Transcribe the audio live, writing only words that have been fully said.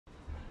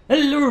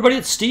Hello everybody,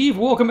 it's Steve.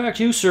 Welcome back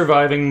to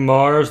Surviving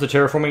Mars, the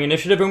Terraforming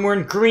Initiative, and we're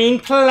in Green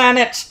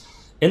Planet!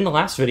 In the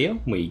last video,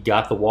 we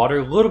got the water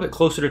a little bit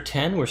closer to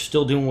 10. We're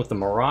still doing with the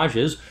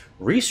mirages.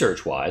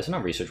 Research-wise,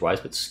 not research-wise,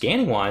 but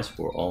scanning-wise,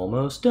 we're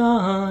almost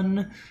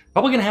done.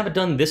 Probably going to have it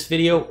done this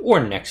video or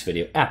next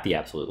video at the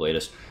absolute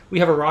latest. We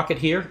have a rocket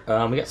here.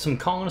 We got some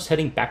colonists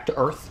heading back to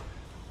Earth.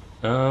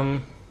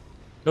 No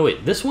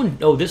wait, this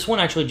one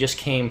actually just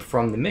came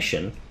from the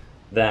mission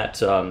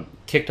that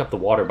kicked up the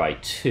water by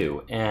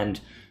 2, and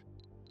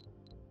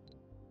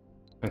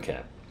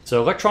okay,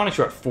 so electronics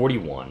are at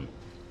 41.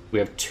 We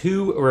have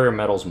 2 rare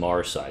metals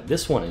Mars side.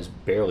 This one is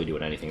barely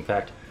doing anything. In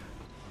fact,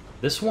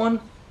 this one,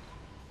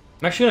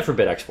 I'm actually going to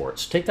forbid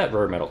exports. Take that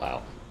rare metal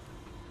out.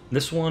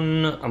 This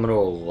one, I'm going to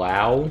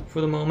allow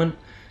for the moment.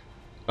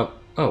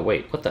 Oh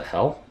wait, what the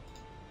hell?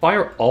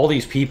 Fire all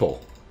these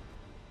people.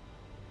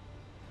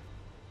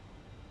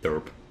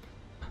 Derp.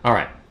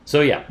 Alright,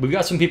 so yeah, we've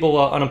got some people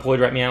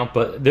unemployed right now,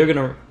 but they're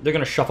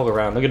gonna shuffle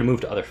around. They're gonna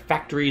move to other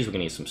factories. We're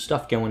gonna need some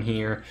stuff going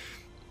here.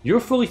 You're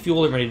fully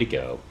fueled and ready to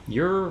go.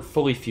 You're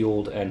fully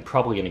fueled and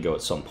probably going to go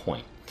at some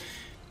point.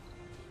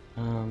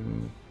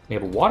 We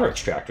have a water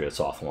extractor that's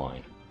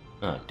offline.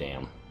 Oh,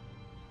 damn.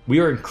 We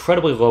are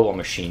incredibly low on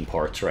machine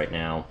parts right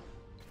now.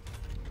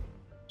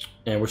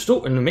 And we're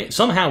still...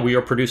 somehow we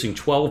are producing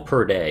 12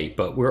 per day,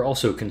 but we're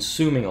also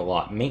consuming a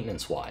lot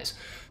maintenance-wise.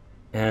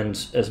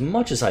 And as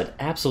much as I'd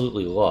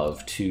absolutely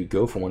love to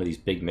go for one of these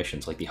big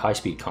missions, like the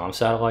high-speed comm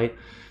satellite,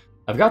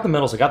 I've got the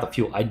metals, I got the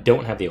fuel, I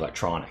don't have the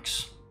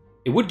electronics.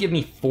 It would give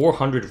me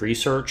 400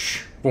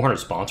 research, 400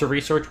 sponsor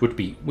research, which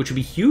would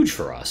be huge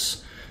for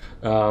us.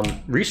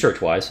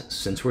 Research-wise,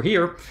 since we're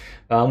here,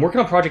 working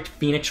on Project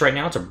Phoenix right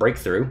now. It's a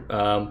breakthrough.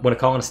 When a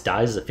colonist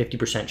dies, there's a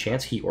 50%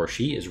 chance he or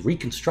she is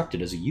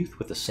reconstructed as a youth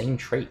with the same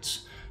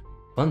traits.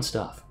 Fun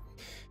stuff.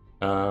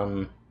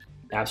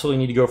 Absolutely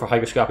need to go for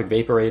hygroscopic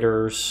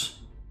vaporators.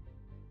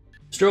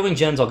 Sterling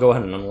gens I'll go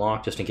ahead and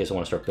unlock just in case I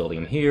want to start building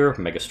them here.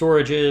 Mega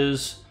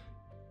storages.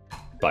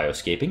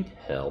 Bioscaping,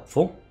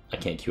 helpful. I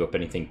can't queue up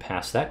anything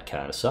past that,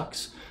 kind of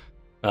sucks.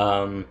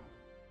 Ooh.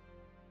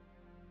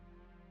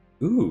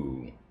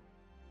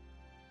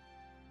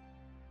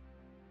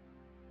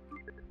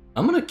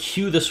 I'm going to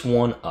queue this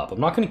one up. I'm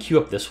not going to queue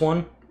up this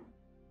one,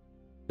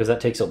 because that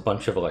takes a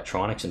bunch of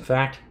electronics, in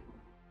fact.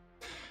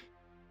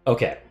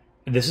 Okay,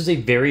 this is a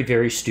very,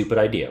 very stupid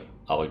idea.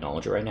 I'll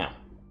acknowledge it right now.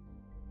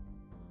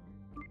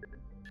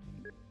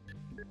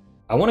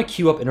 I want to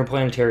queue up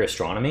interplanetary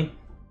astronomy,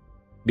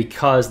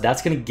 because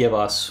that's going to give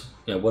us...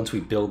 once we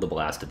build the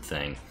blasted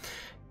thing,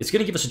 it's going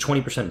to give us a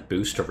 20%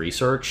 boost to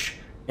research.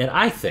 And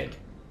I think,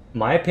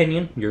 my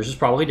opinion, yours is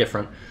probably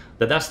different,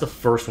 that's the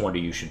first one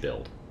you should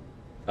build.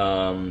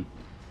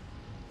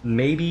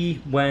 Maybe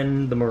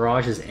when the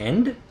mirages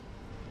end,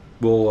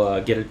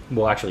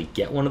 we'll actually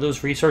get one of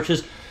those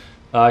researches.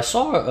 I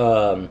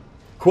saw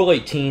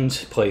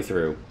Quill18's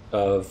playthrough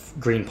of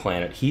Green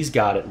Planet. He's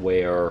got it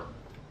where...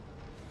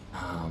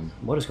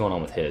 what is going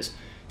on with his?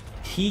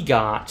 He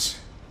got...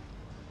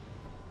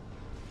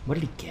 What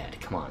did he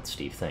get? Come on,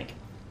 Steve, think.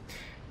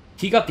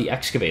 He got the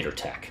excavator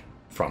tech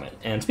from it.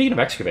 And speaking of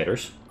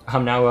excavators,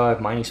 I'm now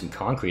mining some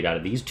concrete out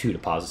of these 2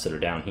 deposits that are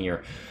down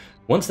here.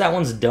 Once that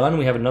one's done,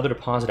 we have another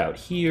deposit out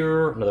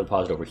here, another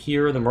deposit over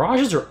here. The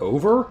mirages are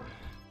over,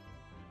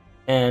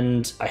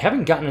 and I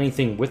haven't gotten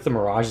anything with the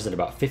mirages in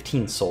about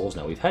 15 souls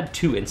now. We've had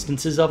 2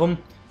 instances of them.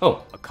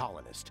 Oh. A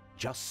colonist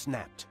just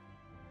snapped.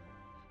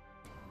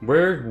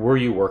 Where were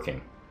you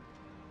working?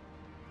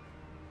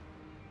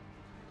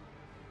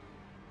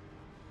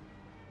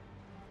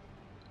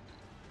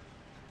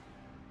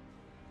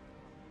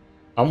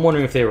 I'm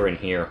wondering if they were in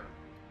here.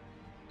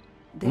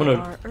 I'm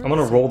gonna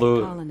roll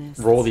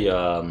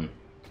the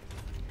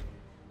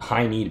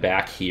high need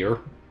back here,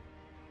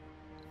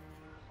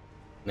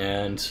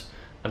 and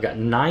I've got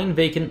 9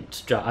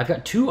 vacant jobs. I've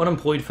got 2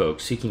 unemployed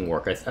folks seeking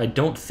work. I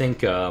don't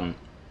think I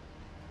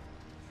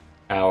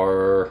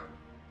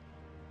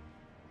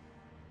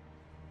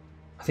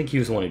think he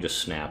was the one who just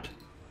snapped.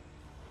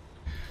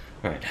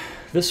 All right,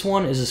 this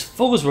one is as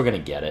full as we're gonna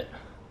get it.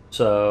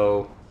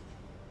 So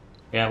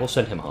yeah, we'll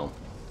send him home.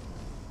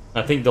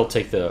 I think they'll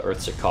take the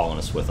Earthsick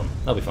colonists with them.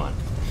 That'll be fine.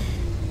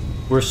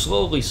 We're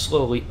slowly,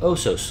 oh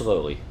so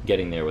slowly,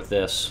 getting there with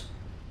this.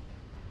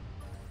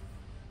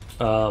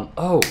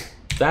 Oh,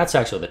 that's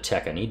actually the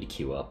tech I need to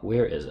queue up.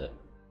 Where is it?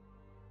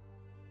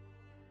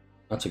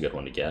 That's a good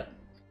one to get.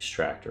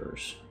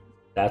 Extractors.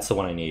 That's the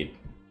one I need.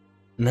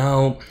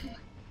 No.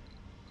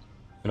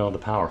 I don't have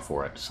the power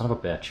for it. Son of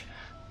a bitch.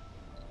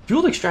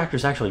 Fueled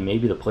extractors actually may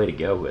be the play to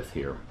go with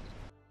here.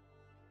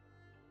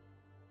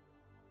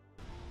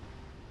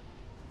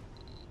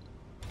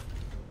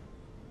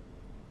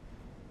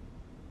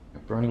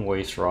 Burning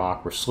waste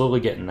rock. We're slowly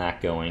getting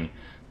that going.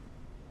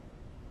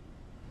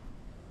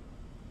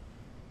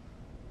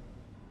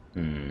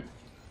 Granted,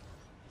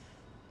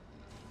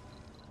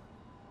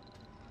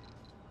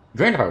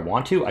 if I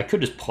want to, I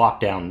could just plop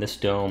down this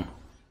dome.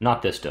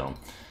 Not this dome.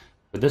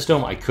 But this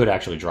dome I could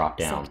actually drop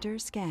down Sector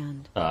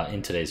scanned.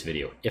 In today's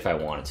video, if I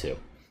wanted to.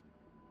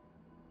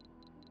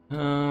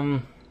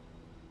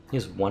 He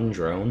has one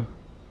drone.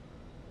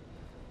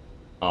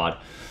 Odd.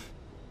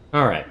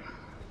 Alright.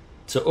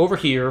 So over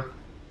here...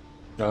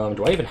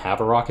 do I even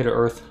have a rocket to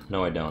Earth?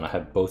 No, I don't. I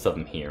have both of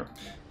them here.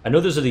 I know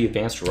those are the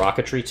advanced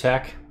rocketry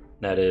tech.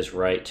 That is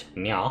right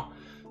now.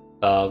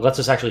 Lets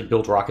us actually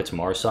build rockets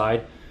Mars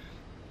side.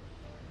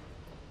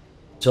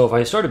 So if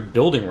I started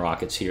building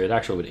rockets here, it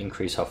actually would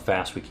increase how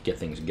fast we could get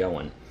things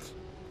going.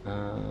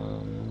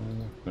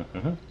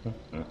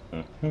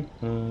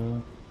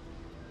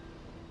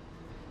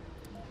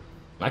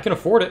 I can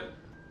afford it.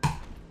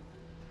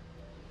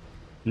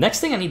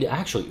 Next thing I need to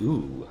actually...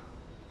 Ooh.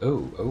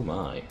 Oh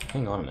my.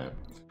 Hang on a minute.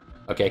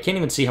 Okay, I can't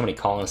even see how many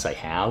colonists I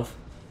have.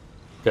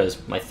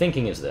 Because my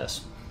thinking is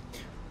this.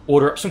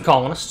 Order up some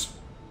colonists.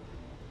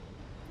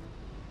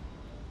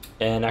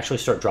 And actually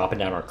start dropping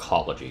down our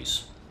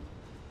ecologies.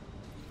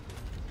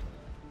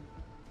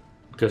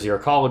 Because the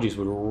ecologies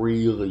would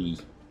really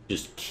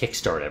just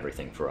kickstart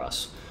everything for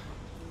us.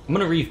 I'm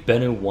going to leave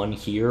Bennu 1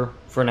 here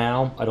for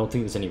now. I don't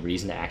think there's any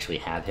reason to actually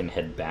have him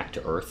head back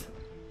to Earth.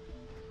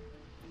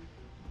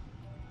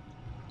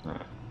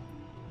 Alright.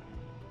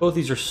 Both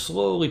these are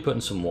slowly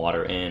putting some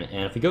water in,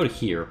 and if we go to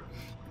here,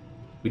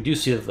 we do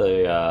see that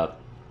the...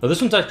 oh,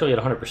 this one's actually at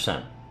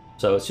 100%,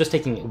 so it's just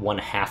taking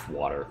 1/2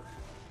 water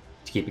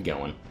to keep it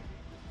going.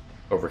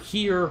 Over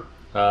here,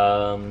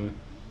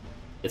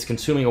 it's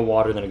consuming a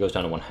water, then it goes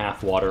down to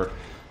 1/2 water.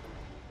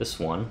 This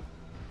one,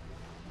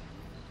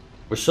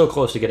 we're so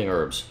close to getting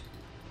herbs.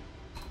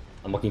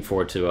 I'm looking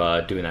forward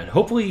to doing that.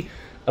 Hopefully,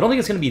 I don't think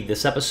it's going to be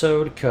this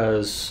episode,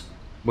 because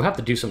we'll have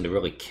to do something to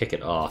really kick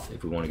it off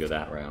if we want to go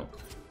that route.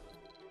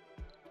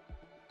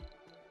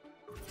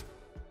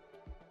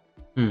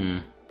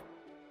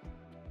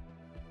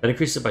 That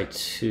increases it by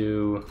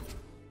 2.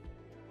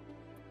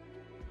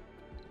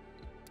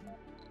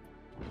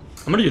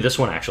 I'm going to do this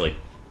one, actually.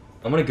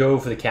 I'm going to go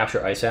for the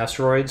capture ice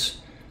asteroids.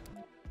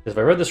 Because if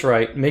I read this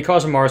right, it may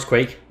cause a Mars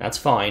quake. That's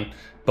fine.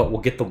 But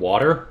we'll get the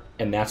water,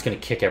 and that's going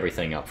to kick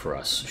everything up for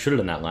us. Should have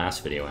done that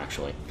last video,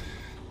 actually.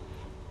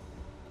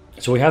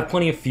 So we have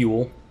plenty of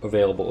fuel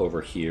available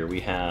over here.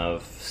 We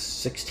have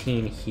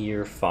 16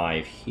 here,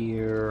 5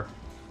 here.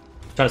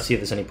 I'm trying to see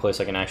if there's any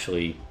place I can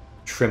actually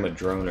trim a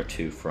drone or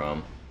 2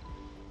 from.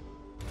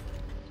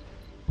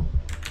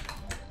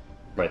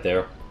 Right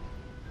there.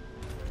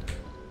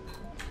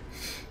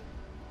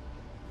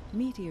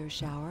 Meteor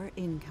shower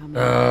incoming.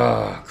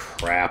 Oh,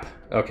 crap.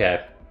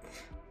 Okay.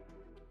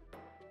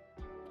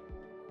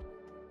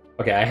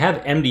 Okay, I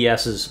have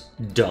MDSs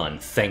done,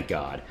 thank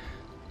God.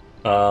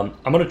 I'm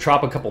going to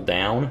chop a couple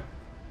down.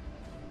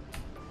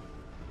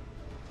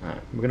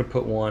 Alright, we're going to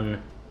put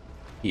one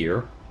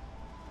here.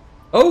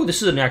 Oh,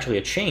 this is actually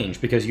a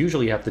change, because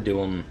usually you have to do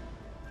them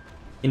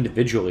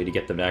individually to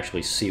get them to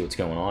actually see what's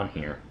going on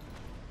here.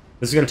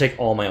 This is going to take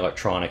all my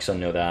electronics, I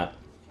know that.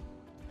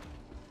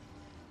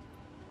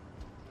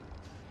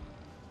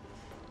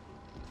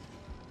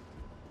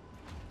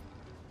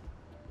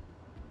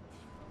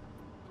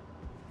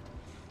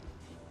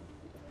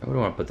 Where do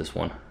I want to put this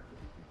one?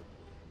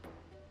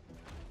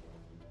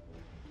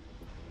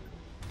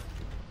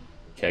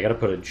 Okay, I gotta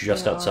put it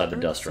just outside the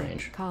dust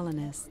range.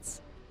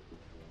 Colonists.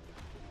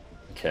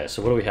 Okay,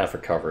 so what do we have for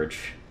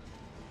coverage?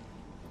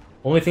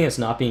 Only thing that's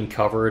not being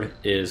covered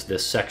is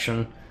this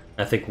section.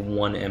 I think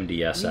 1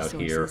 MDS out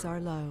here Resources are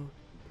low.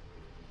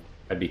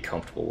 I'd be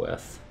comfortable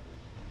with.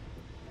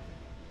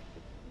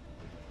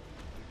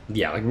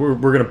 Yeah, like we're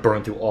gonna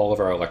burn through all of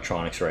our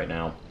electronics right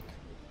now.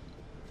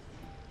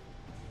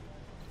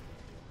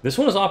 This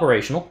one is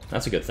operational.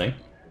 That's a good thing.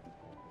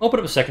 Open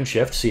up a second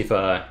shift, see if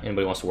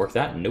anybody wants to work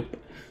that. Nope.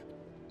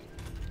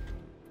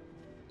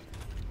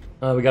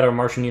 We got our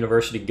Martian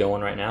University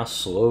going right now,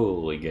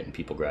 slowly getting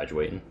people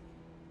graduating.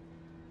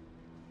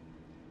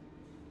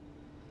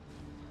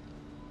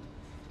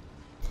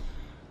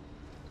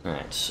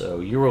 Alright, so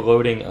you were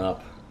loading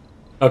up...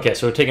 Okay,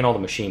 so we're taking all the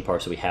machine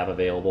parts that we have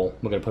available.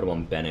 We're going to put them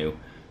on Bennu.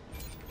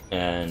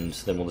 And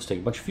then we'll just take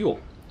a bunch of fuel.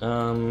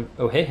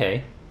 Oh, hey,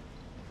 hey.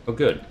 Oh,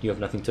 good. You have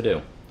nothing to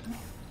do.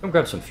 Come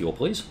grab some fuel,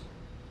 please.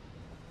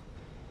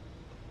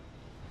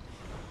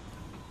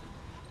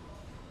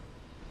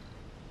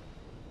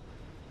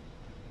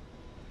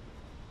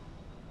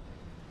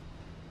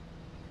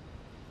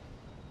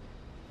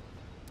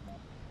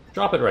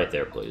 Drop it right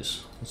there,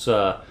 please.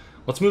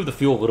 Let's move the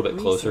fuel a little bit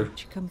closer.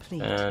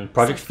 And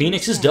Project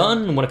Phoenix is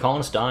done, and when a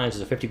colonist dies,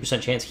 there's a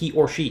 50% chance he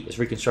or she is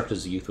reconstructed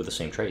as a youth with the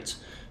same traits.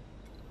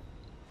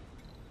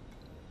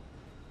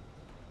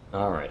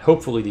 Alright,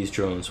 hopefully these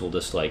drones will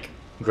just, like,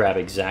 grab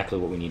exactly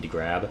what we need to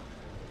grab.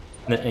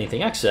 And then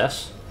anything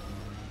excess,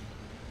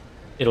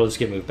 it'll just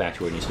get moved back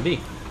to where it needs to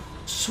be.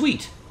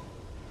 Sweet!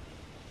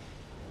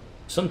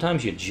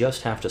 Sometimes you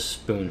just have to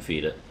spoon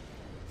feed it.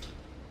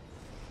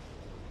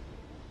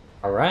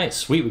 Alright,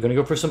 sweet. We're going to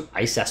go for some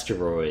ice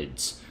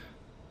asteroids.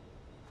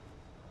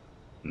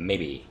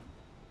 Maybe.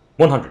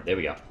 100. There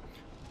we go.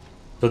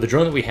 So the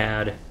drone that we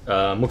had,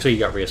 looks like you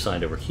got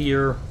reassigned over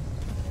here.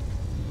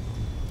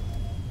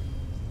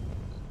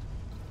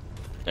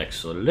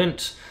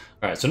 Excellent.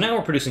 Alright, so now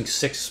we're producing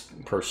 6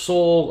 per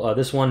soul.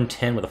 This one,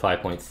 10 with a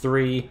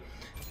 5.3.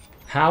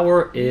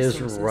 Power is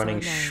Resources running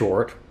are low.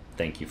 short.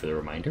 Thank you for the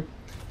reminder.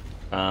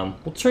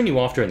 We'll turn you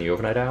off during the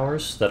overnight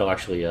hours. That'll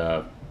actually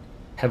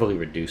heavily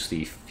reduce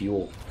the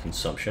fuel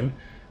consumption.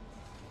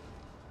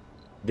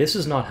 This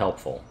is not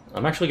helpful.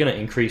 I'm actually going to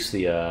increase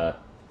the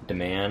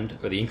demand,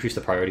 or increase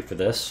the priority for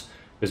this,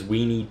 because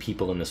we need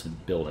people in this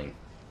building.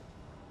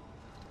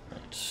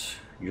 Right.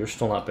 You're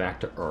still not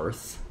back to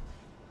Earth.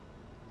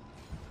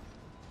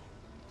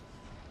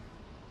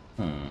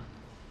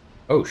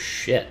 Oh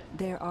shit.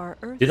 There are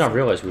Earth. Did not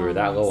realize we were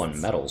that low on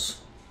metals.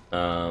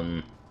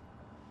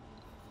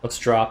 Let's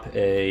drop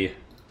a...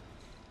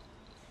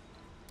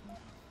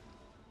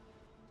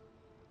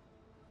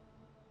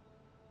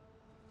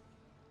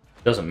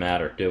 Doesn't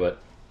matter, do it.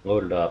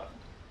 Load it up.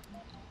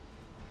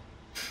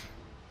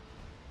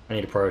 I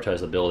need to prioritize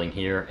the building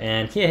here,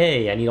 and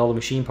yay, I need all the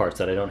machine parts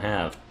that I don't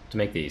have to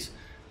make these.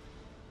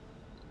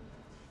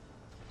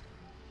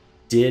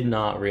 Did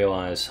not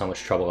realize how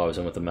much trouble I was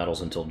in with the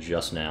metals until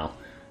just now.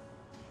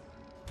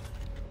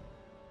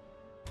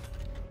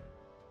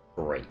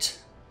 Great.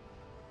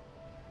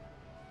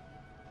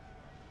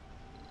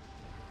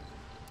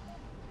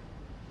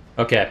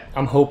 Okay,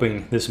 I'm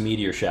hoping this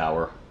meteor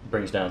shower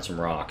brings down some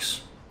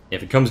rocks.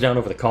 If it comes down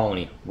over the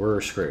colony,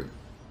 we're screwed.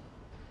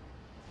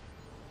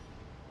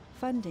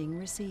 Funding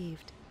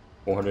received.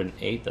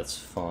 408, that's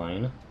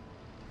fine.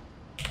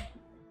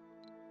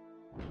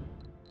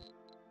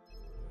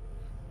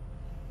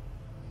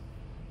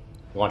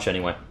 Launch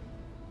anyway.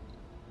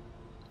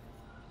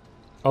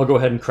 I'll go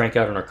ahead and crank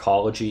out an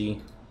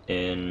arcology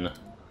in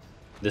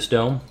this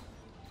dome,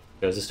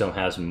 because this dome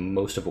has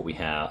most of what we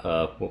have,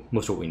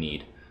 most of what we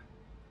need.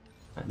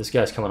 Right, this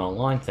guy's coming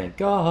online, thank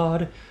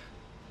God.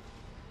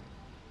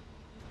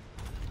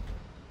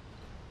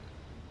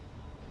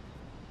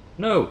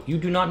 No, you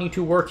do not need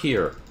to work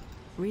here.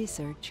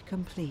 Research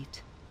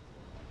complete.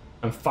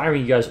 I'm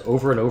firing you guys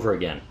over and over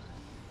again.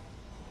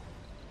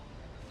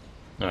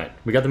 Alright,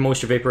 we got the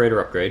moisture vaporator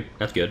upgrade.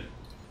 That's good.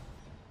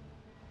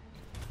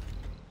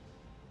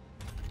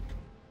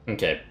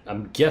 Okay,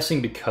 I'm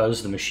guessing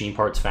because the machine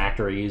parts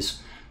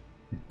factories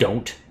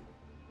don't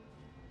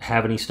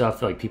have any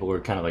stuff, like people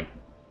are kind of like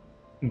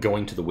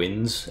going to the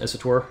winds, as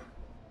it were.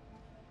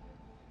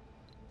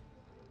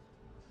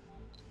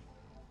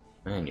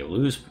 Man, you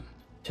lose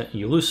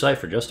sight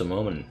for just a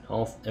moment,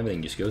 and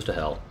everything just goes to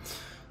hell.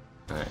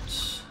 Alright.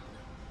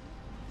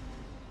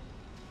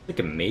 I think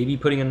of maybe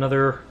putting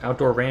another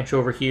outdoor ranch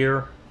over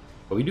here,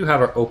 but we do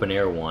have our open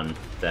air one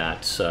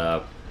that,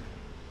 as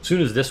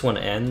soon as this one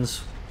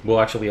ends, we'll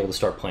actually be able to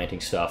start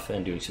planting stuff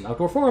and doing some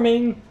outdoor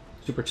farming.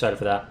 Super excited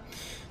for that.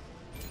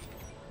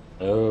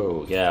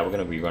 Oh, yeah, we're going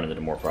to be running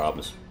into more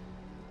problems.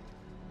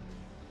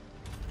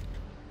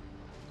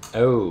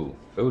 Oh,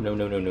 no, no,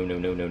 no, no, no,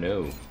 no, no,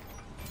 no.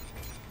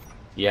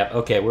 Yeah,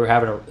 okay, we're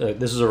having a...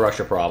 this is a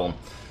Russia problem.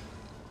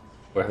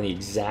 We're having the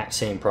exact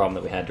same problem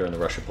that we had during the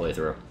Russia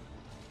playthrough.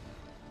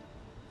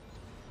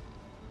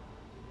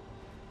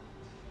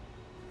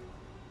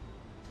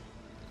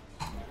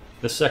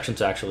 This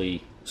section's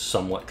actually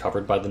somewhat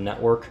covered by the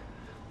network.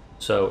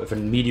 So if a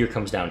meteor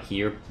comes down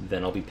here,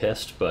 then I'll be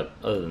pissed, but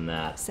other than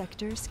that...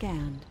 Sector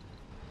scanned.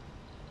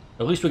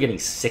 At least we're getting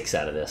 6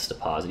 out of this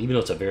deposit, even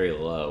though it's a very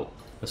low.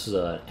 This is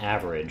an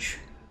average.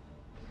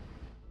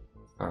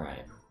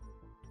 Alright.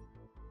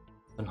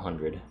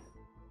 100.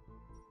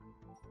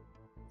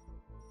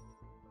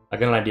 I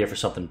got an idea for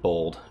something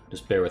bold.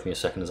 Just bear with me a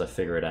second as I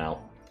figure it out.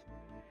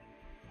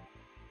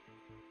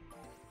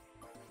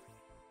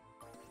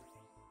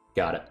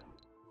 Got it.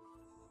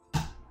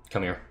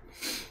 Come here.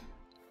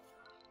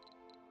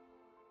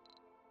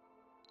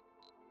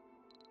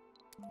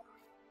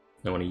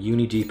 I want a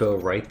uni depot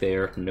right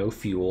there. No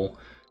fuel.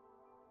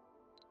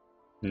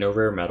 No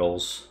rare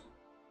metals.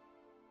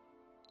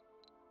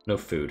 No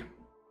food.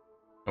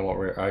 I want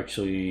rare...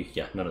 Actually,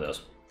 yeah, none of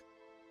those.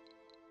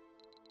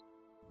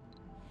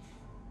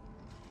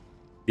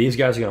 These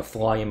guys are going to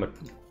fly in...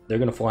 They're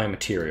going to fly in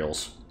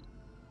materials.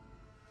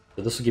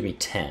 So this will give me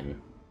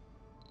 10.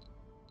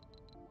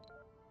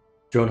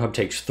 Drone hub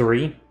takes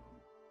 3.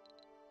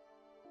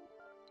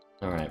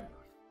 Alright.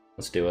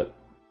 Let's do it.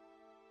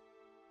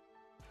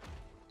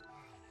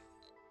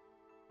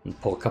 And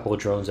pull a couple of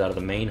drones out of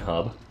the main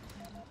hub.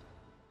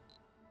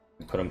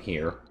 And put them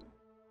here.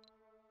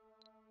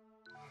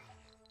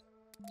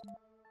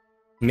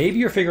 Maybe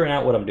you're figuring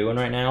out what I'm doing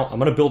right now. I'm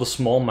going to build a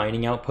small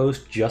mining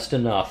outpost, just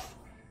enough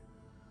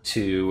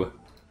to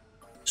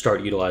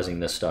start utilizing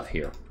this stuff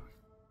here.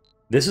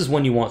 This is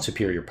when you want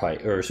superior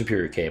pipe or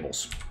superior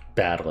cables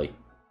badly.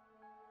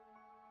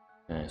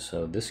 Okay,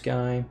 so this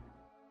guy.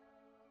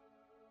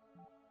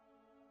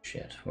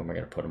 Shit, where am I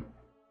going to put him?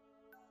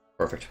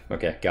 Perfect.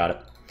 Okay, got it.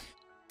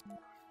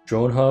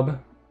 Drone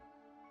hub.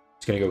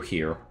 It's going to go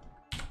here.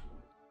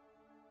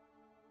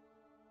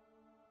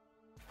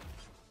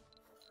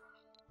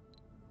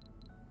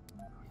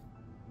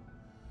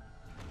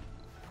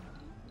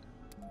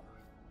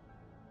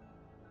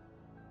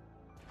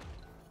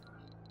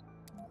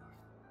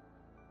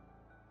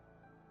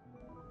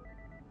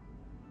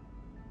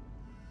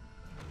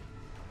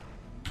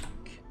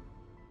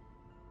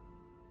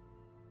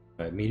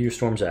 Alright, Meteor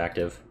Storm's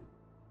active.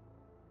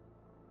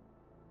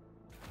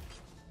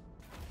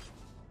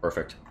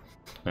 Perfect.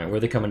 Alright, where are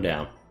they coming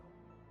down?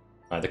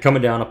 Alright, they're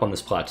coming down up on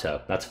this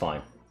plateau. That's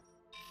fine.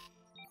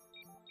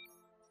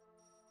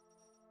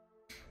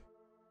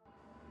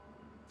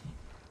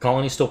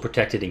 Colony's still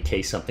protected in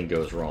case something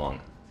goes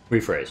wrong.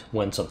 Rephrase,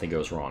 when something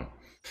goes wrong.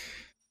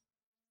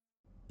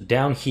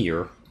 Down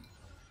here,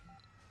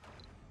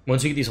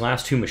 once you get these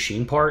last 2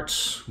 machine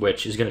parts,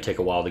 which is going to take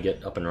a while to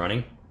get up and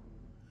running,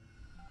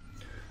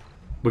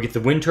 we get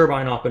the wind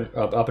turbine up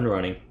and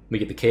running, we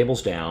get the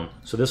cables down,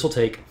 so this will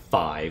take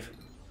 5.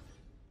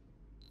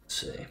 Let's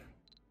see.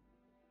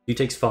 He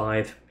takes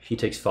 5, he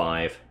takes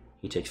 5,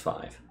 he takes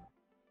 5.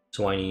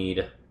 So I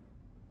need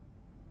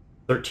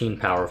 13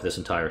 power for this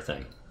entire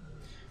thing.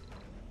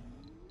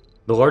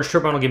 The large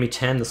turbine will give me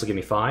 10, this will give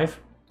me 5.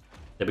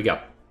 There we go.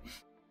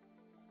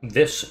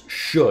 This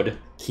should,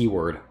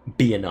 keyword,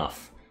 be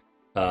enough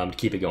to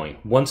keep it going.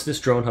 Once this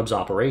drone hub's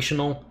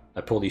operational, I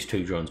pull these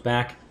 2 drones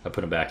back, I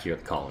put them back here at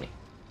the colony.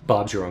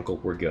 Bob's your uncle,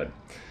 we're good.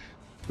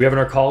 We have an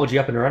arcology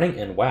up and running,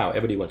 and wow,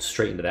 everybody went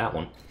straight into that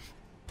one.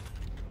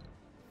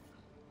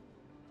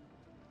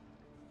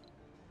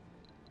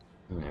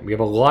 Right, we have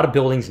a lot of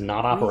buildings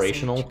not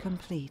operational. Research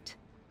complete.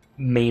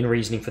 Main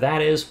reasoning for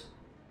that is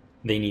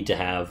they need to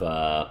have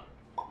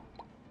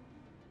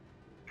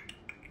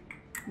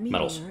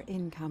metals. Meteor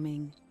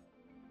incoming.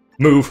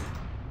 Move!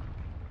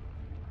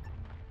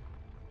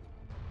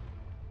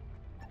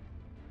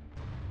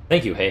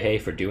 Thank you, Hey Hey,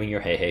 for doing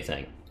your Hey Hey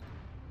thing.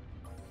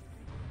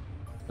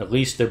 At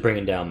least they're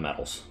bringing down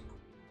metals.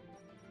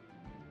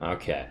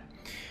 Okay.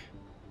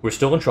 We're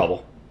still in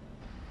trouble.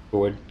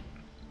 But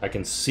I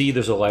can see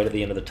there's a light at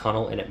the end of the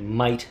tunnel, and it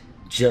might,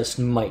 just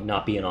might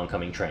not be an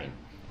oncoming train.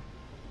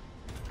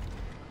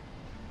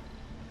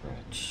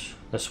 Right.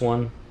 This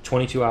one,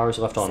 22 hours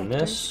left on Sector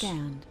this.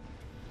 scanned.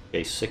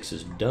 Okay, 6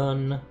 is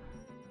done.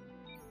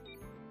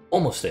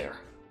 Almost there.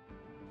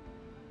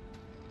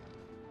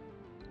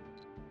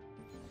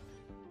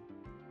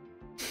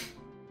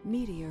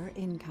 Meteor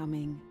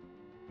incoming.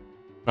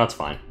 That's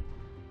fine.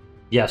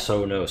 Yes,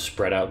 oh no,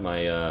 spread out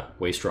my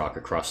waste rock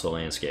across the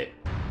landscape.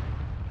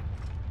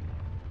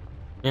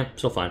 Yep,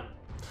 still fine.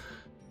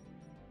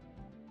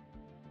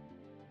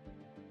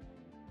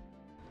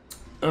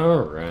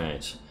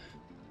 Alright.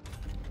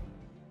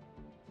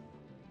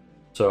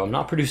 So I'm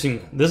not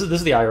producing... This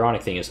is the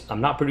ironic thing, is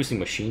I'm not producing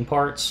machine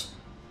parts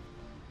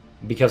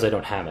because I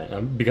don't have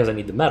it. Because I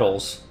need the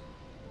metals.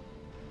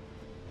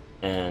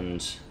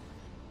 And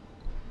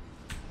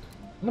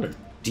I'm going to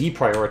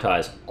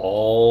deprioritize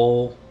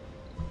all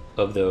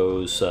of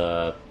those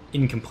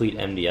incomplete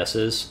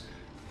MDSs.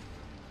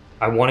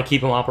 I want to keep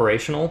them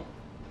operational,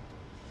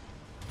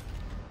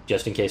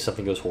 just in case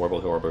something goes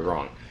horribly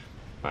wrong.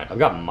 Alright, I've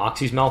got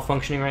Moxie's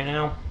malfunctioning right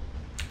now.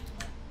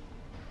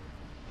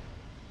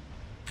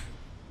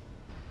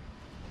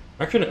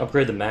 I'm actually going to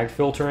upgrade the mag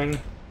filtering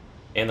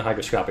and the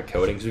hygroscopic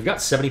coatings. We've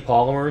got 70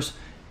 polymers.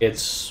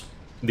 It's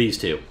these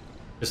two.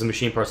 It's the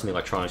machine parts and the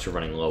electronics we're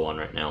running low on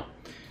right now.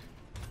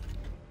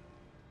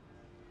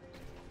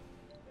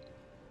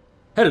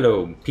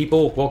 Hello,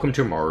 people. Welcome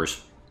to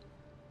Mars.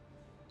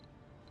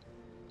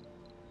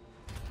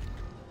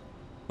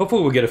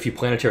 Hopefully we'll get a few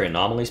planetary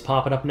anomalies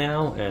popping up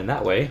now, and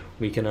that way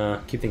we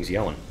can keep things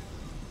going.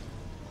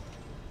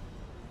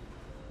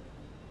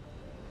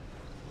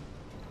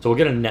 So we'll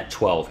get a net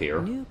 12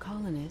 here. New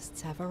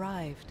colonists have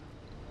arrived.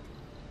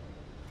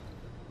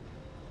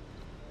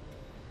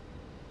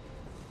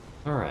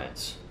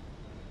 Alright.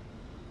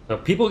 Now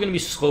people are going to be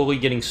slowly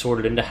getting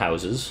sorted into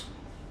houses.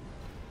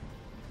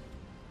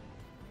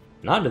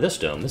 Not into this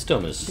dome. This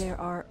dome is... There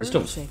are this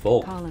dome's Earthsick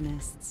full.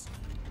 colonists.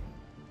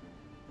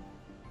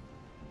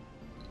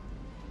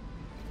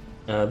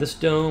 This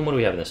dome, what do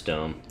we have in this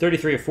dome?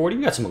 33 or 40?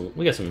 We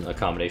got some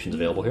accommodations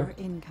available here.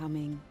 Meteor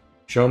incoming.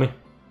 Show me.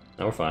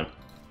 No, we're fine.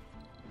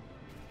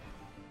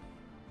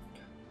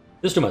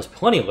 This dome has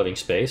plenty of living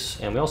space,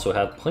 and we also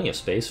have plenty of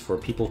space for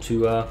people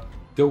to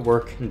go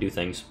work and do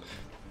things.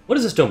 What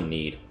does this dome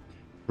need?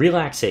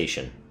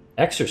 Relaxation.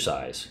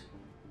 Exercise.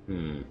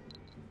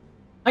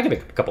 I can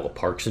make a couple of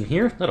parks in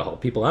here. That'll help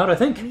people out, I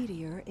think.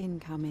 Meteor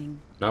incoming.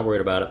 Not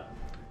worried about it.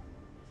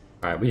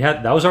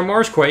 Alright, that was our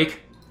Mars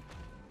quake.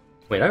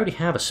 Wait, I already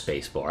have a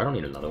space bar. I don't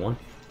need another one.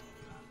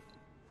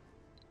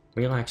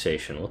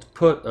 Relaxation. Let's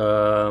put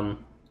the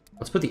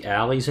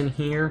alleys in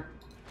here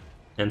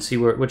and see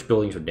which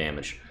buildings are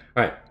damaged.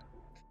 All right.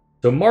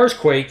 So Mars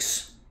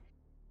quakes.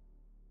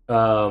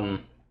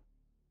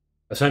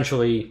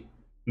 Essentially,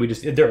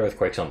 there are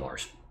earthquakes on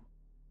Mars.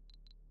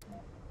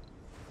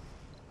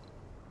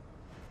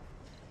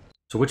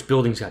 So which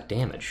buildings got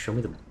damaged? Show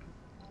me the.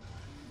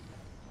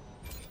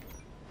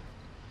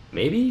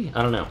 Maybe?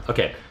 I don't know.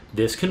 Okay.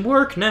 This can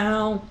work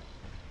now.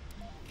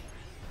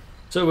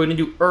 So we're gonna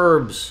do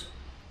herbs,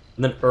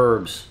 and then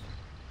herbs,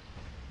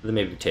 and then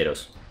maybe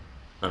potatoes.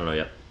 I don't know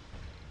yet.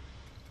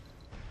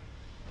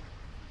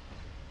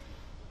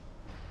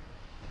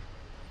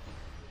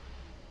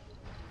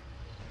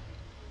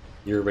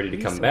 You're ready to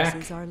come back.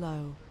 Resources are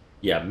low.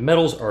 Yeah,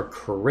 metals are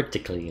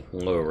critically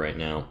low right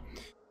now.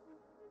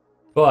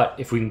 But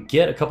if we can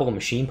get a couple of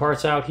machine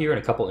parts out here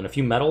and a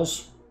few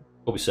metals,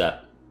 we'll be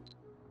set.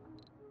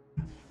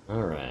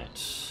 All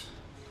right.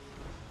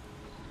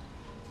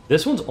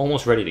 This one's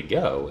almost ready to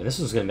go, and this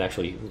is going to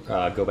actually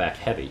go back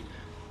heavy.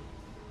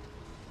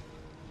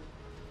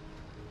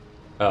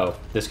 Oh,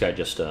 this guy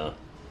just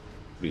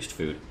produced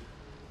food.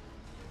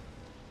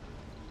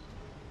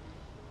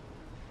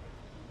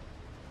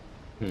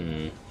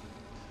 Hmm.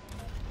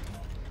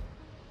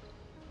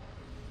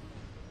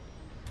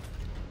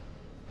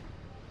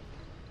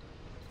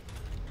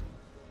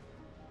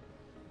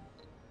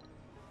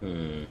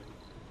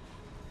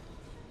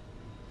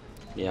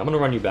 Yeah, I'm gonna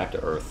run you back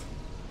to Earth.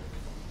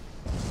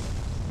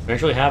 We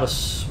actually have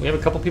we have a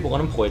couple people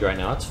unemployed right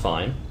now. That's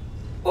fine.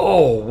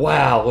 Oh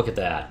wow! Look at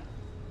that.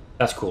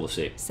 That's cool to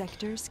see.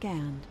 Sector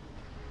scanned.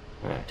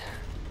 All right.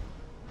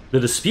 The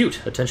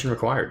dispute. Attention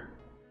required.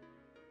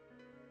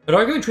 An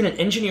argument between an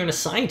engineer and a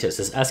scientist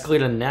has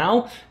escalated, and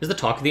now is the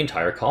talk of the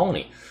entire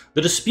colony.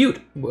 The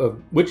dispute,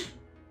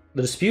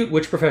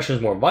 which profession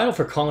is more vital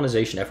for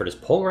colonization effort, has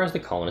polarized the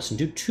colonists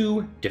into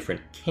two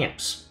different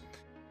camps.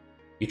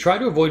 You try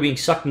to avoid being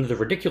sucked into the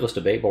ridiculous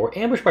debate, but were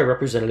ambushed by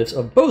representatives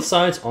of both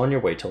sides on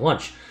your way to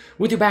lunch.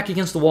 With your back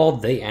against the wall,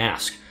 they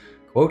ask,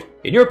 quote,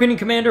 "In your opinion,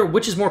 Commander,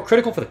 which is more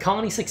critical for the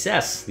colony's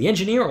success, the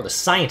engineer or the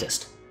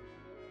scientist?"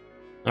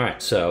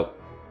 Alright, so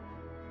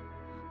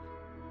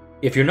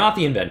if you're not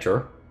the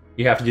inventor,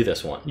 you have to do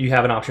this one. You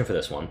have an option for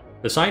this one.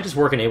 The scientist's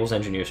work enables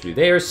engineers to do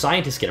theirs.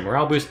 Scientists get a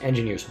morale boost.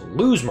 Engineers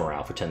lose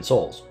morale for 10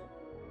 souls.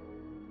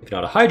 If you're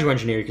not a hydro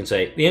engineer, you can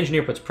say, the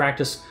engineer puts to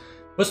practice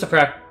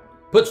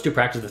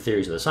the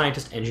theories of the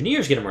scientist.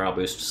 Engineers get a morale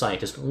boost.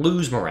 Scientists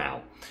lose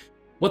morale.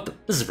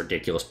 This is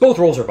ridiculous. Both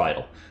roles are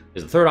vital.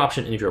 There's the third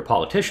option, and if you're a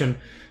politician,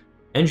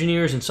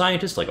 engineers and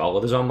scientists, like all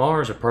others on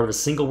Mars, are part of a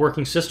single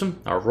working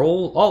system.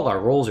 All our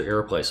roles are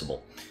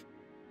irreplaceable.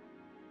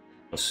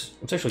 Let's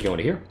actually go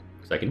into here,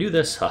 because I can do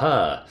this.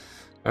 Haha.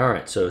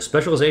 Alright, so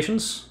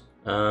specializations.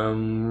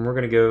 We're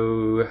going to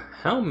go...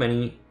 How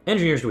many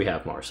engineers do we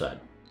have Mars side?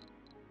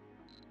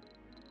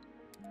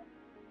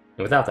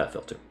 And without that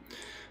filter.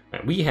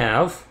 Right, we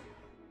have...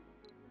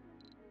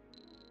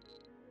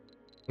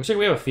 Looks like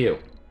we have a few.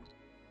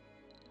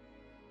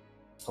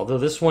 Although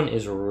this one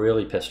is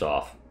really pissed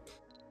off.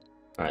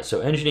 Alright,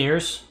 so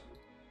engineers.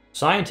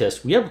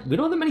 Scientists. We don't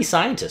have that many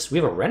scientists. We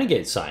have a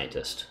renegade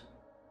scientist.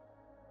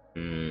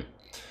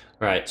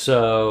 Alright,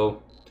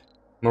 so...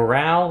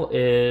 Morale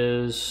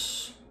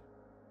is...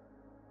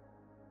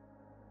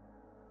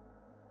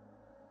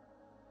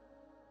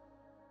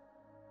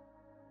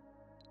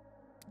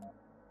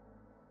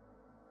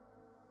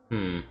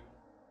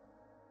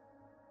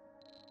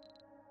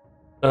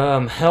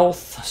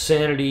 Health,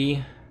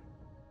 sanity,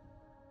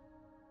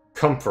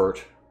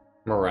 comfort,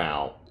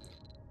 morale.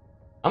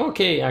 I'm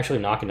okay actually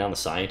knocking down the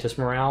scientist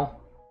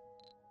morale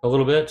a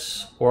little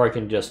bit, or I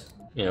can just,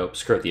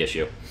 skirt the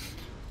issue.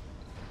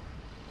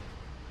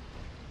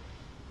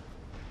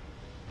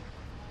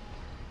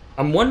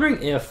 I'm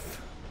wondering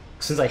if,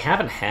 since I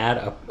haven't had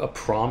a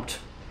prompt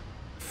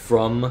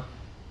from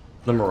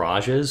the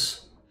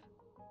Mirages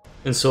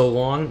in so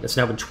long, it's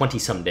now been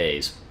 20-some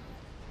days,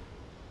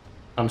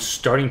 I'm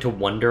starting to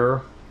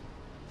wonder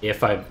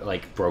if I've,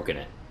 broken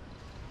it.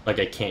 Like,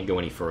 I can't go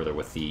any further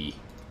with the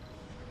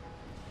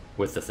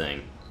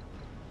thing.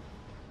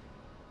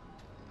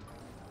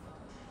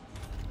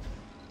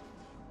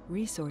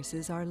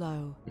 Resources are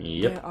low.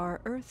 Yep. There are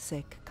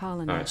Earthsick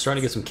colonists. Alright,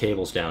 starting to get some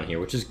cables down here,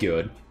 which is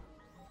good.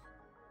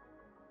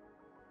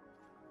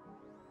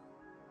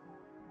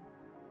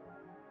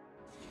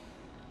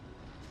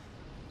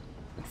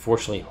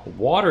 Unfortunately,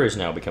 water is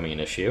now becoming an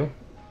issue.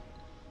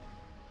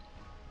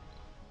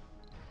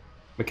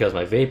 Because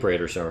my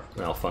vaporators are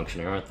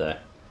malfunctioning, aren't they?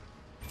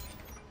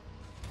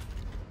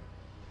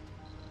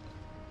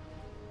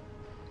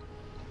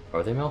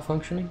 Are they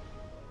malfunctioning?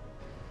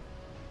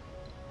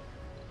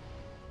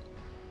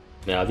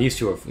 Yeah, these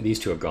two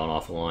have gone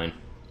offline.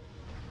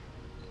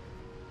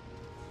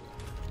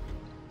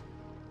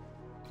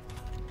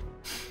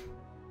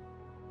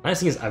 Nice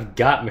thing is, I've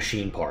got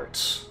machine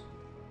parts.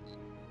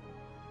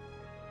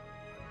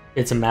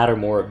 It's a matter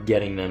more of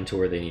getting them to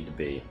where they need to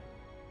be.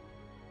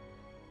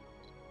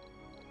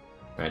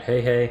 Alright,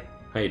 hey,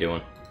 how you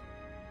doing?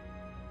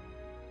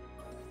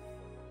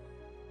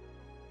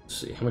 Let's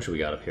see, how much do we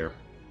got up here?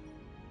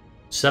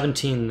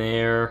 17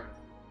 there.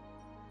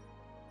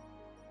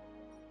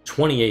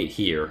 28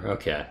 here,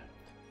 okay.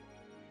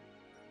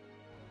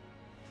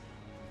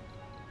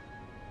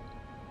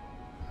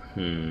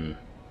 I'm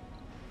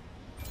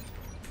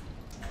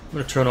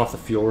gonna turn off the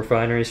fuel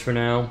refineries for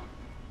now.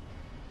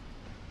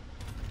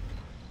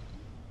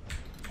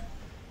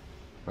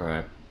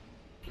 Alright.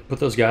 Put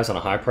those guys on a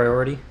high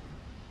priority.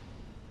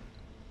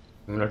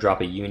 I'm gonna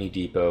drop a Uni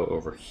Depot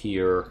over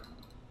here.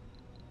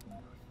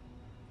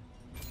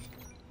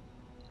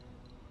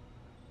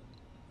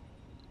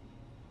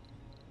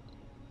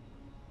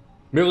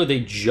 Really, they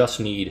just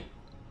need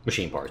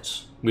machine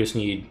parts. We just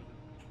need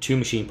 2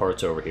 machine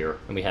parts over here,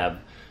 and we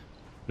have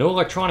No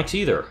electronics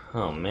either.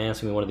 Oh man, it's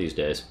gonna be one of these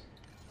days.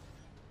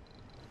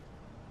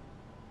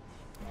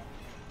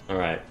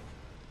 Alright.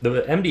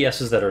 The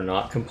MDSs that are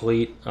not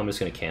complete, I'm just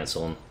gonna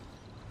cancel them.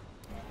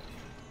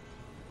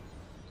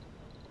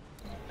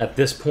 At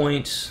this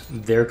point,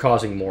 they're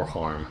causing more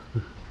harm.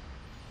 And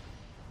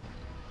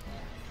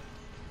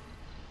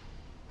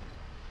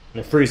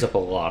it frees up a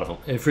lot of them.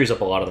 It frees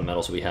up a lot of the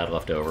metals we had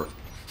left over.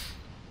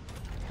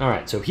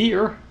 Alright, so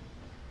here,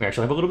 we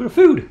actually have a little bit of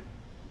food.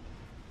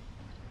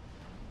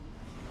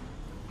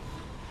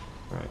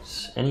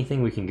 Alright,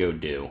 anything we can go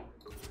do.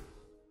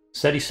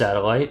 SETI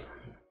satellite.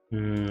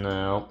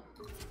 No.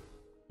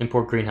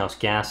 Import greenhouse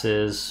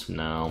gases.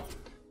 No.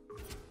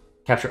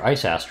 Capture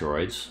ice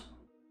asteroids.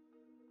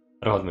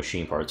 I don't have the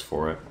machine parts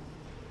for it.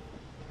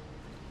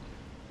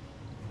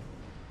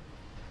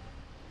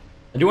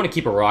 I do want to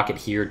keep a rocket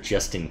here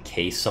just in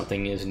case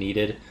something is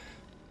needed.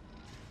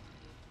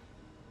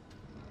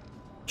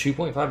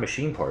 2.5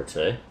 machine parts,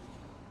 eh?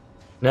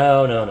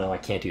 No, I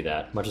can't do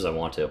that, much as I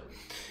want to.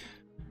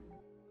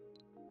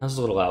 How's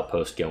the little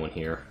outpost going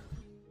here?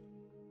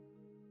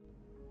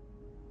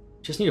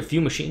 Just need a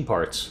few machine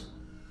parts.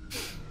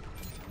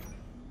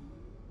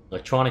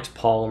 Electronics,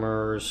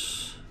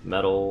 polymers,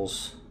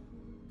 metals.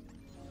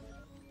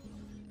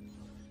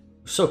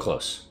 So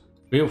close.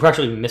 We're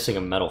actually missing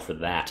a metal for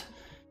that.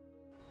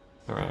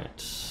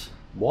 Alright.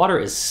 Water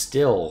is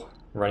still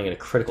running at a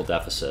critical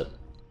deficit.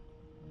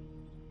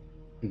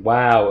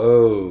 Wow,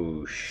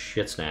 oh,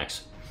 shit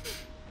snacks.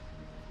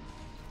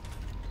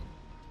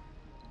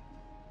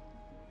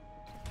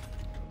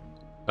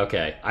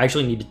 Okay, I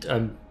actually need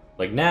to,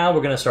 like, now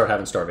we're gonna start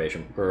having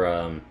starvation,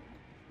 or,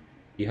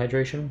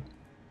 dehydration?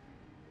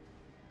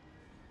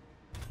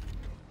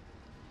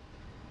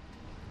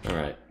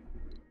 Alright.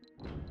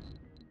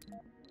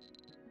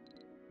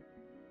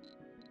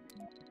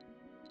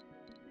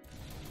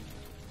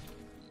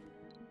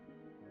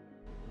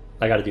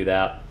 I gotta do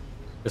that.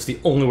 That's the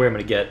only way I'm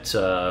gonna get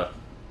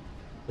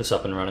this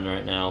up and running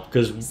right now,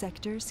 because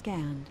Sector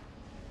scanned.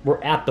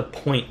 we're at the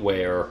point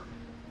where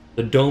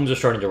the domes are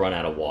starting to run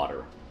out of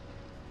water.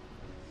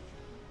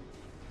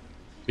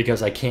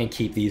 Because I can't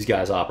keep these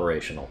guys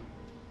operational.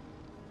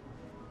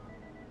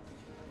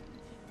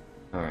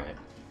 Alright.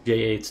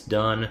 J8's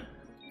done,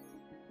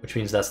 which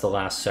means that's the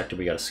last sector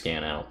we gotta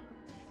scan out.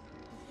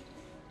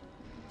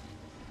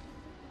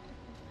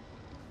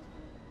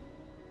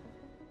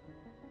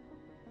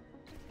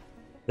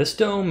 This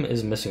dome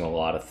is missing a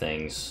lot of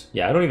things.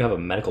 Yeah, I don't even have a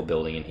medical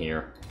building in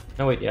here.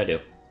 No, wait, yeah, I do.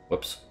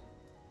 Whoops.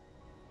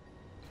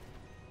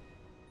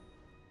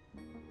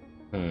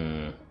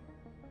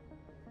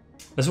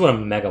 This is when a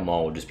mega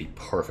mall would just be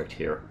perfect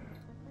here.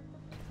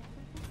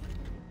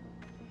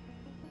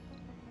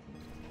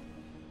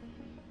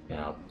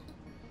 Yeah. I'm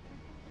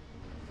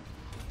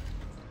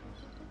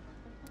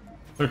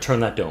gonna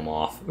turn that dome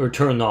off, or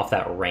turn off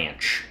that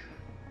ranch.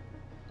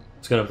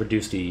 It's gonna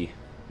reduce the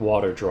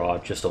water draw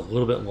just a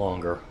little bit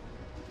longer.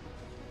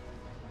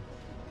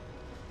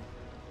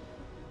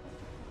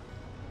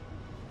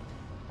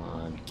 Come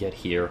on, get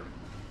here.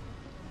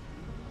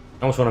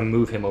 I almost want to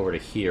move him over to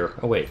here.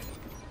 Oh, wait.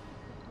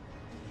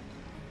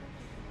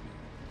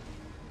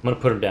 I'm going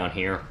to put him down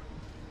here.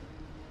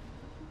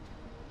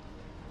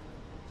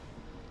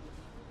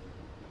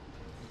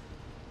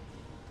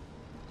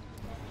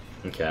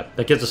 Okay,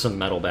 that gives us some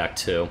metal back,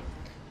 too.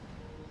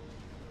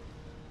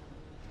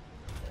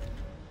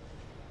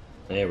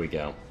 There we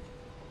go.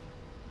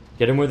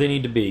 Get them where they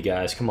need to be,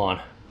 guys. Come on.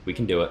 We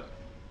can do it.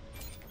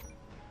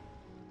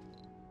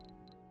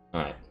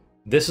 Alright.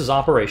 This is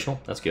operational.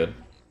 That's good.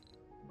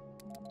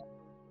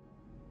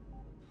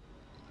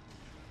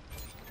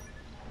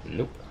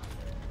 Nope.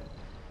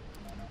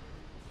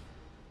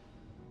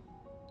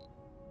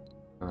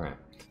 Alright.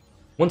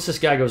 Once this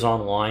guy goes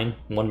online,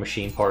 one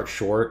machine part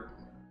short.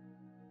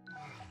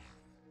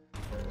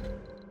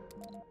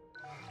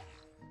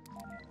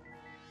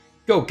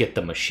 Go get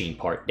the machine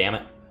part, damn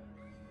it.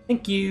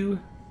 Thank you.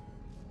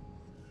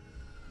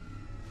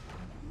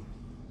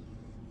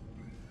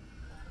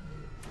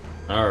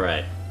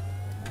 Alright.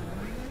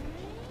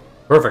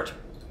 Perfect.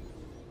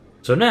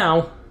 So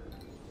now,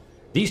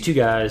 these two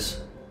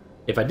guys,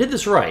 if I did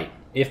this right,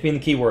 if being the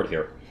key word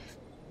here,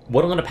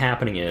 what will end up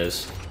happening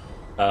is,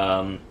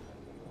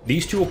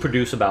 these two will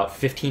produce about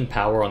 15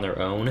 power on their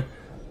own,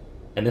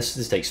 and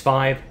this takes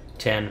 5,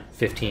 10,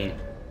 15,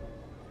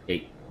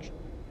 8.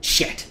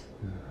 Shit!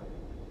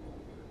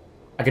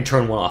 I can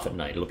turn one off at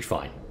night, it'll be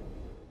fine.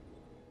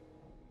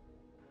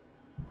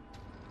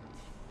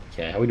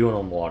 Okay, how are we doing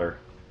on water?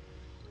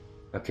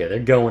 Okay, they're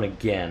going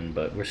again,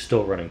 but we're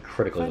still running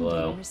critically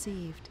low.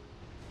 Received.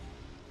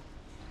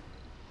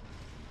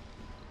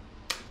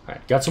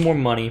 Alright, got some more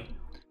money.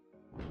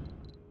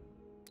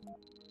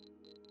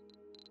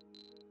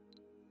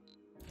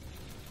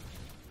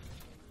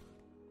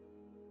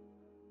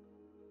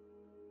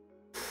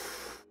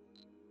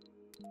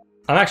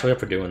 I'm actually up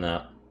for doing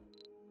that.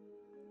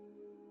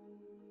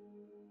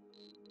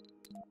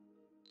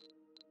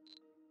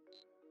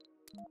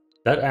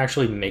 That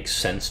actually makes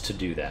sense to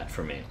do that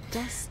for me.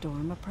 Dust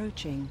storm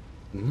approaching.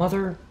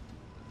 Mother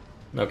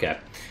Okay.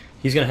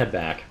 He's going to head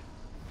back.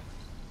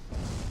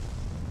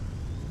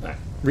 Alright.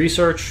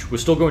 Research. We're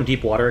still going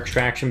deep water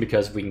extraction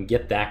because if we can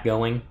get that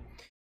going,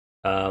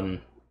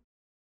 then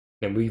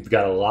we've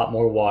got a lot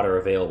more water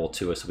available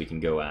to us that we can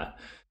go at.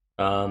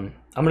 I'm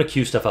going to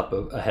queue stuff up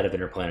ahead of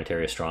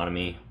interplanetary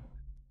astronomy.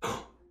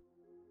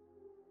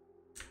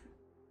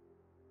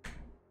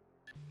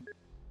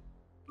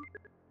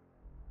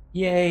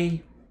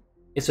 Yay!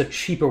 It's a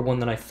cheaper one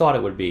than I thought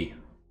it would be.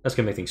 That's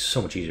going to make things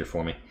so much easier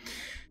for me.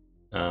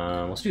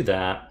 Let's do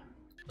that.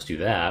 Let's do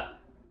that.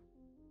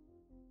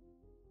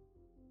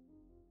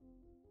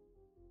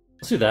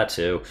 Let's do that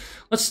too.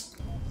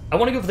 I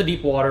want to go for the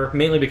deep water,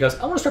 mainly because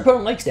I want to start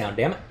putting lakes down,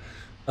 damn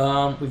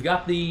it. We've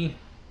got the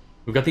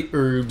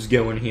herbs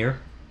going here.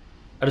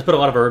 I just put a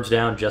lot of herbs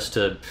down just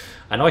to...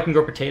 I know I can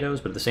grow potatoes,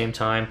 but at the same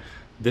time,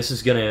 this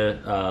is going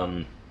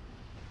to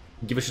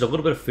give us just a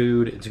little bit of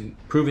food. It's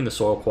improving the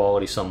soil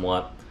quality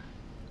somewhat.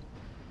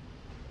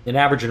 And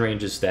average and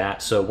range is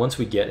that, so once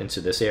we get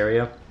into this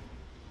area,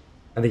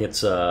 I think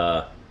it's,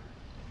 yeah,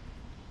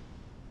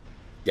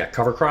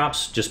 cover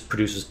crops just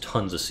produces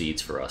tons of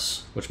seeds for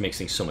us, which makes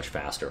things so much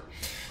faster.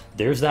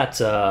 There's that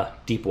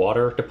deep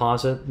water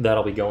deposit that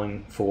I'll be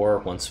going for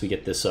once we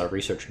get this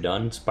research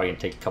done. It's probably going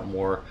to take a couple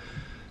more,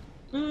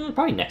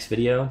 probably next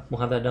video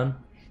we'll have that done.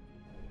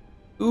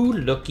 Ooh,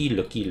 looky,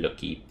 looky,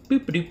 looky.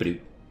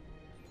 Boop-a-doop-a-doop.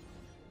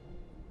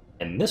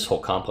 And this whole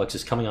complex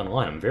is coming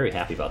online. I'm very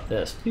happy about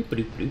this.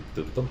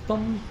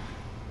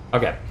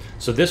 Okay,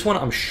 so this one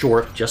I'm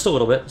short just a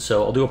little bit,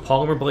 so I'll do a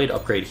polymer blade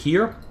upgrade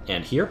here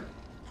and here.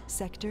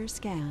 Sector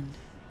scanned.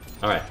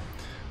 Alright,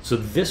 so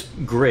this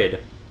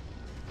grid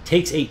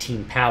takes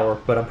 18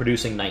 power, but I'm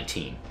producing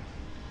 19.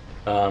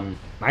 I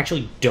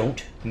actually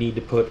don't need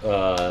to put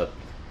a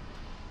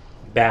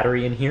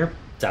battery in here.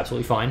 It's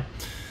absolutely fine.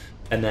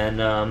 And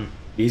then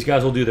these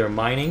guys will do their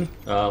mining.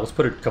 Let's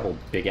put a couple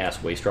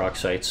big-ass waste rock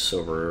sites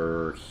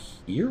over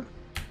here.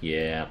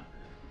 Yeah,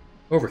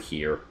 over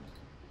here.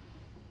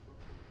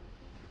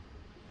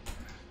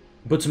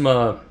 Put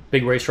some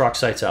big waste rock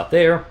sites out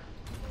there.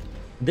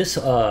 This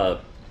drone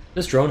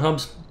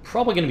hub's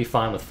probably going to be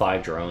fine with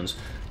 5 drones.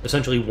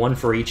 Essentially 1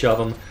 for each of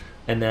them.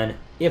 And then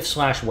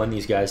if/when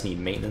these guys need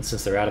maintenance,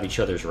 since they're out of each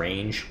other's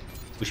range,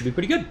 we should be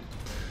pretty good.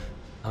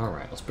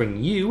 Alright, let's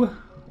bring you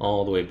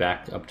all the way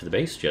back up to the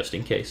base, just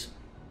in case.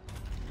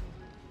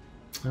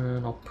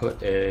 And I'll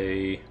put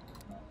a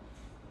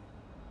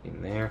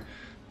in there.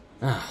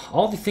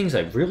 All the things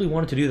I really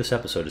wanted to do this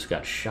episode just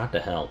got shot to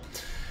hell.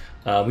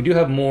 We do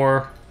have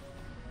more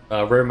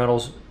rare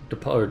metals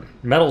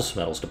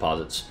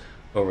deposits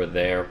over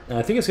there. And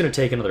I think it's going to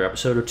take another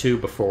episode or 2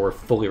 before we're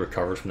fully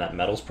recovered from that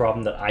metals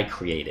problem that I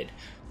created.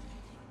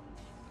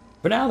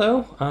 For now,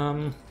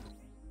 though,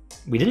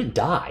 we didn't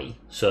die,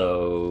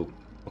 so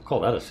I'll call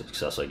that a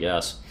success, I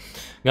guess.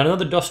 Got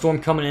another dust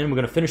storm coming in. We're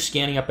going to finish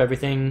scanning up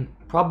everything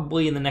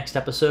probably in the next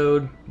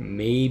episode.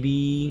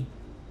 Maybe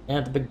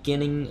at the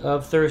beginning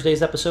of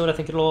Thursday's episode, I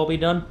think it'll all be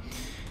done.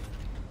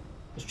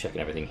 Just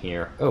checking everything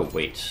here. Oh,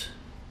 wait.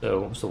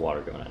 So, what's the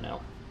water going at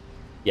now?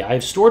 Yeah,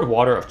 I've stored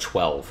water of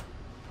 12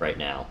 right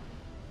now.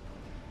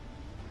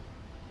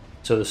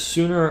 So the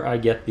sooner I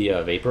get the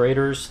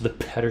evaporators, the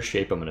better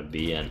shape I'm going to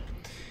be in.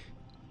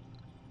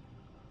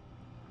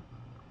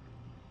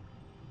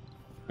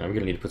 Now, we're going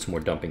to need to put some more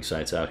dumping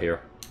sites out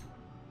here.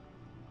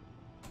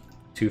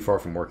 Too far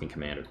from working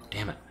commander.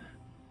 Damn it.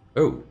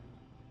 Oh.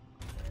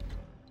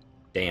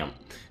 Damn.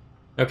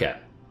 Okay.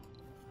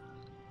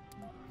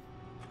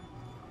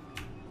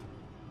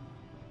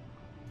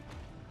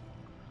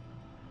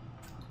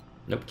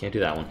 Nope, can't do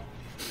that one.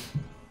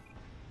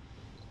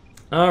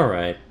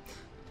 Alright.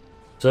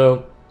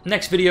 So,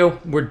 next video,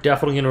 we're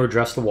definitely going to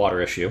address the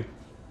water issue.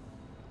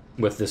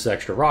 With this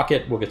extra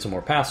rocket, we'll get some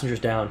more passengers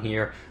down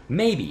here.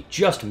 Maybe,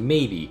 just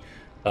maybe,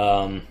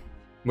 we're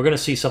going to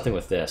see something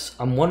with this.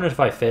 I'm wondering if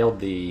I failed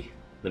the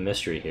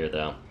mystery here,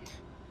 though.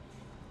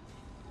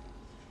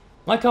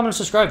 Like, comment, and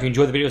subscribe if you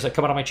enjoy the videos that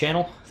come out on my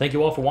channel. Thank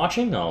you all for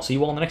watching, and I'll see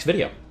you all in the next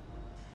video.